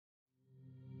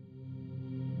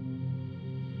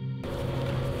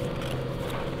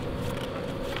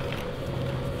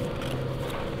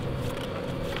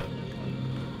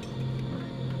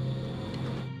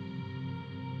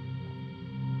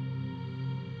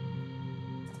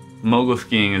Mogul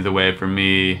skiing is a way for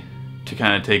me to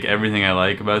kind of take everything I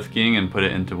like about skiing and put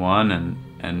it into one,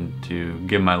 and to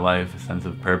give my life a sense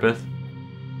of purpose.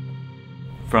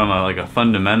 From a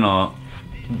fundamental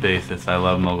basis, I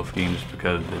love mogul skiing just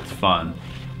because it's fun.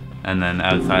 And then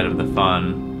outside of the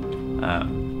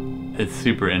fun, it's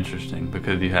super interesting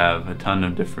because you have a ton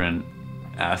of different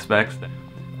aspects that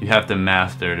you have to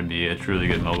master to be a truly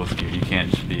good mogul skier. You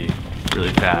can't just be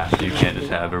really fast, you can't just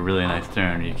have a really nice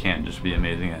turn, you can't just be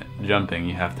amazing at jumping.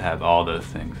 You have to have all those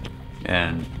things.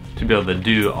 And to be able to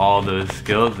do all those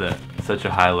skills at such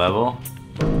a high level,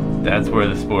 that's where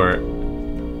the sport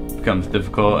becomes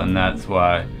difficult, and that's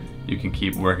why you can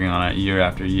keep working on it year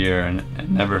after year and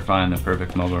never find the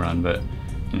perfect mogul run, but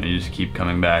you just keep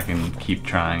coming back and keep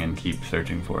trying and keep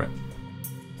searching for it.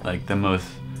 Like the most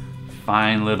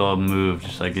fine little move,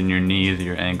 just like in your knees or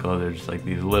your ankle, there's just like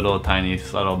these little tiny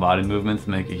subtle body movements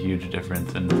make a huge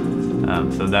difference.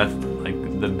 And so that's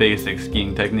like the basic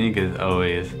skiing technique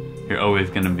is you're always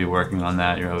going to be working on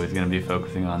that, you're always going to be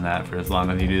focusing on that for as long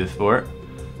as you do the sport.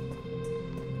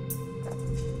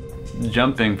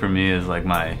 Jumping for me is like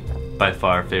my by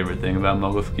far favorite thing about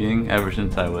mogul skiing. Ever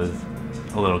since I was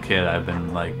a little kid, I've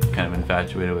been like kind of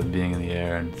infatuated with being in the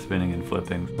air and spinning and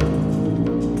flipping.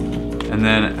 And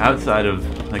then outside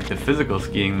of like the physical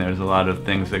skiing, there's a lot of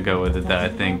things that go with it that I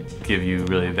think give you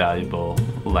really valuable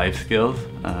life skills.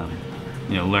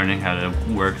 Learning how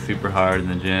to work super hard in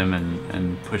the gym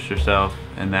and push yourself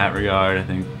in that regard, I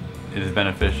think is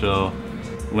beneficial.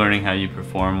 Learning how you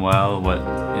perform well,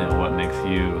 what makes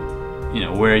you,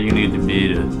 where you need to be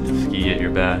to ski at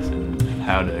your best, and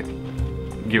how to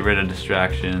get rid of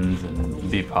distractions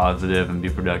and be positive and be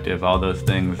productive. All those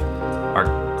things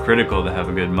are critical to have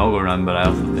a good mogul run, but I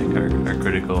also think are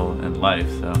critical in life.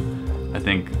 So I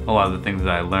think a lot of the things that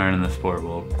I learn in the sport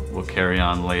will carry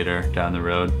on later down the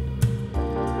road.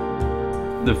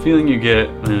 The feeling you get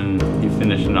when you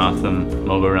finish an awesome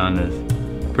mogul run is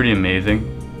pretty amazing.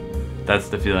 That's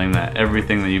the feeling that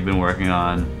everything that you've been working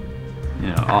on,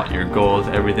 all your goals,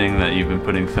 everything that you've been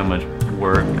putting so much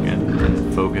work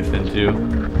and focus into,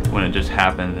 when it just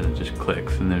happens and it just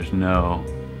clicks, and there's no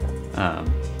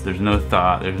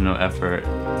thought, there's no effort,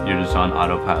 you're just on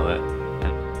autopilot.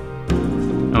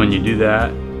 And when you do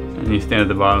that, and you stand at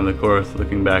the bottom of the course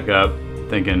looking back up,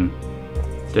 thinking,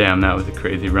 damn, that was a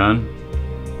crazy run,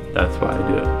 that's why I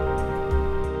do it.